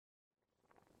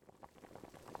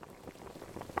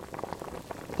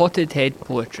Potted Head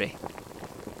Poetry.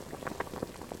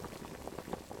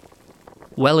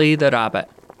 Willy the Rabbit.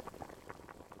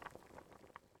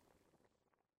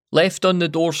 Left on the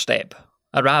doorstep,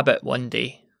 a rabbit one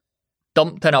day,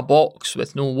 dumped in a box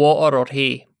with no water or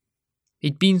hay.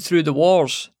 He'd been through the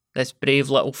wars, this brave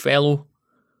little fellow.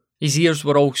 His ears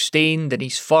were all stained and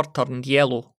his fur turned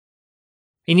yellow.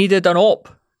 He needed an op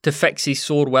to fix his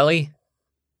sore willy,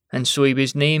 and so he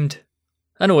was named.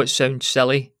 I know it sounds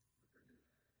silly,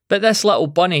 but this little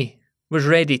bunny was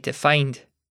ready to find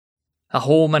a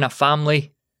home and a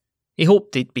family. He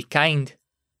hoped they'd be kind.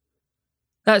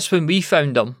 That's when we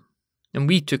found him, and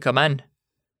we took him in.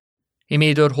 He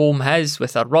made our home his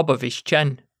with a rub of his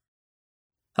chin.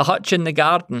 A hutch in the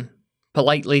garden,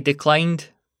 politely declined.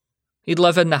 He'd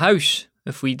live in the house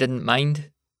if we didn't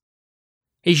mind.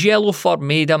 His yellow fur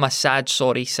made him a sad,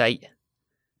 sorry sight,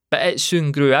 but it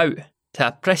soon grew out to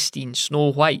a pristine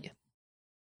snow white.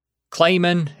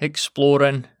 Climbing,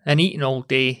 exploring, and eating all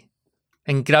day,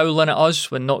 and growling at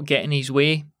us when not getting his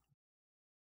way.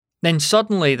 Then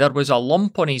suddenly there was a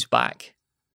lump on his back.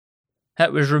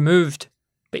 It was removed,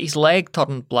 but his leg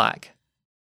turned black.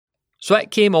 So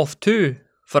it came off too,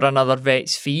 for another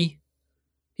vet's fee.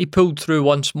 He pulled through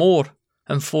once more,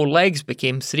 and 4 legs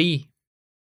became 3.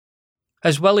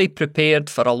 As Willy prepared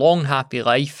for a long happy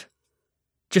life,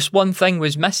 just one thing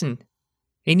was missing.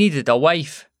 He needed a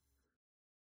wife.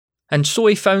 And so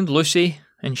he found Lucy,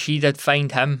 and she did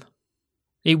find him.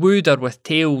 He wooed her with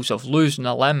tales of losing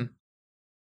a limb.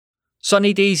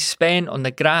 Sunny days spent on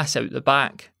the grass out the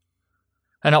back,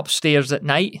 and upstairs at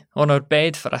night on her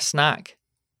bed for a snack.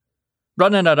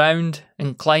 Running around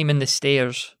and climbing the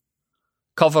stairs,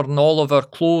 covering all of her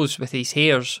clothes with his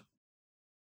hairs.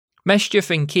 Mischief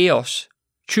and chaos,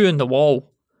 chewing the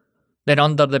wall, then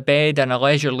under the bed in a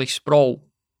leisurely sprawl.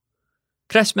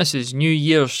 Christmases, New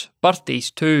Year's,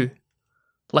 birthdays too,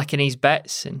 licking his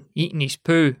bits and eating his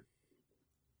poo.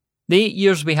 The 8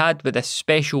 years we had with this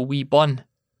special wee bun,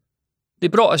 they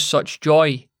brought us such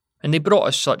joy, and they brought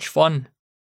us such fun.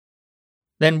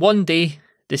 Then one day,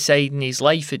 deciding his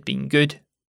life had been good,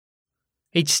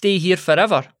 he'd stay here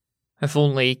forever, if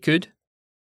only he could.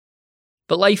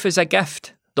 But life is a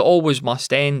gift that always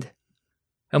must end,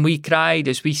 and we cried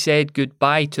as we said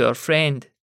goodbye to our friend.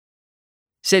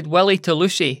 Said Willy to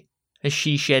Lucy, as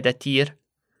she shed a tear,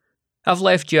 I've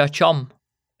left you a chum,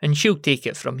 and she'll take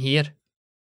it from here.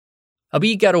 A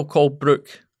wee girl called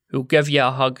Brooke, who'll give you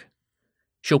a hug.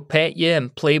 She'll pet you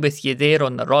and play with you there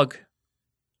on the rug.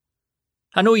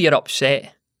 I know you're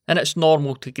upset, and it's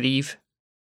normal to grieve,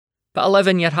 but I live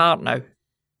in your heart now,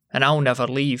 and I'll never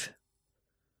leave.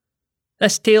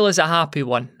 This tale is a happy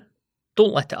one.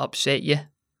 Don't let it upset you.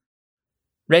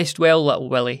 Rest well, little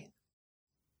Willy.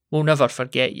 We'll never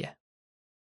forget you.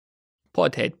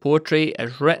 Podhead Poetry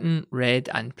is written, read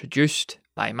and produced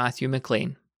by Matthew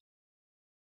McLean.